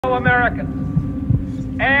fellow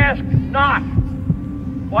Americans, ask not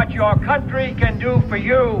what your country can do for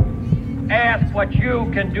you, ask what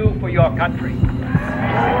you can do for your country. You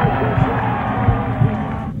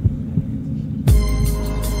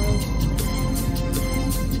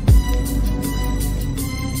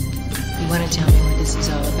want to tell me what this is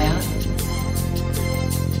all about?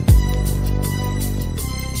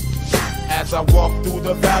 As I walk through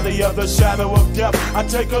the valley of the shadow of death, I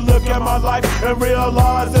take a look at my life and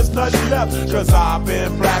realize there's nothing left. Cause I've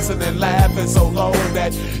been blasting and laughing so long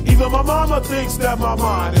that even my mama thinks that my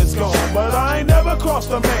mind is gone. But I ain't never crossed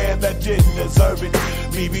a man that didn't deserve it.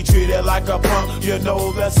 Me be treated like a punk, you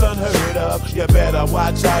know that's unheard of. You better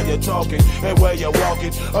watch how you're talking and where you're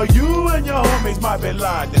walking, or you and your homies might be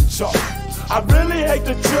lined in chalk. I really hate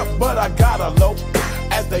the trip, but I gotta low.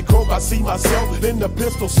 As they croak, I see myself in the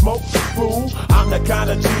pistol smoke. Fool, I'm the kind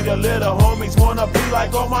of G the little homies wanna be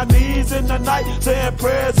like, on my knees in the night, saying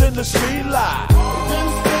prayers in the street light. Been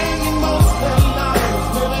spending most of their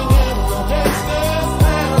lives living in the gangsta's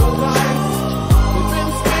paradise. We've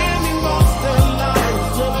been spending most of their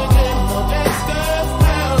lives living in the gangsta's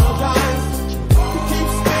paradise. We keep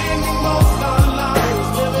spending most of our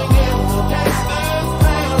lives living in the gangsta's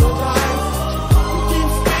paradise. We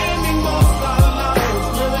keep spending most of our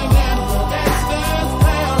lives living in the gangsta's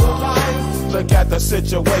paradise. Look at the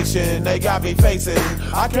situation they got me facing.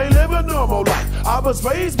 I can't live a normal life. I was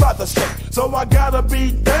raised by the state, so I gotta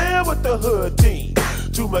be down with the hood team.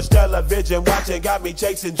 Too much television watching got me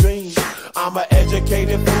chasing dreams. I'm an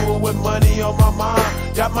educated fool with money on my mind.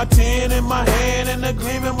 Got my tin in my hand and a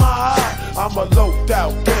gleam in my eye. I'm a loped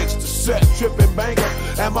out gangster, set tripping banker,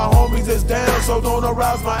 and my homies is down, so don't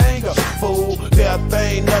arouse my anger. Fool, death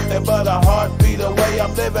ain't nothing but a heartbeat away.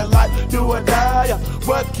 I'm living life, do or die.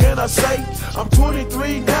 What can I say? I'm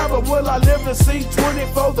 23 now, but will I live to see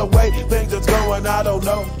 24? The way things is going, I don't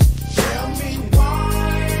know. Tell me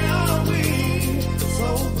why are we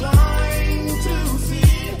so blind to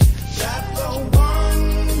see that the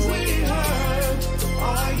ones we hurt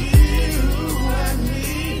are you and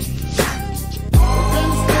me? We've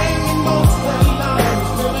been spending most of our lives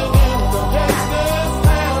living in the gangsta's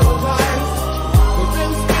paradise. We've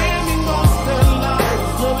been spending most of our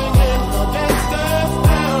lives living in the gangsta's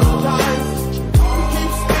paradise. We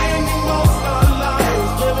keep spending most of our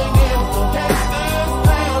lives living in the gangsta's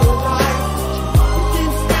paradise. We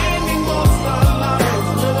keep spending most of our lives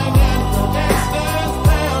living in the gangsta's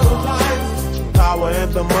paradise. Power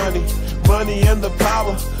and the money, money and the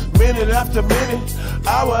power. Minute after minute,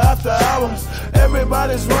 hour after hour,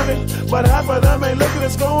 everybody's running, but half of them ain't looking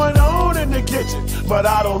what's going on in the kitchen. But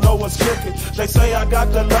I don't know what's cooking. They say I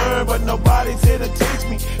got to learn, but nobody's here to teach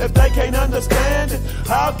me. If they can't understand it,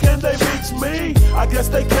 how can they reach me? I guess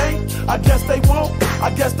they can't, I guess they won't,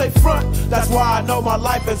 I guess they front. That's why I know my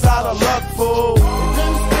life is out of luck, fool.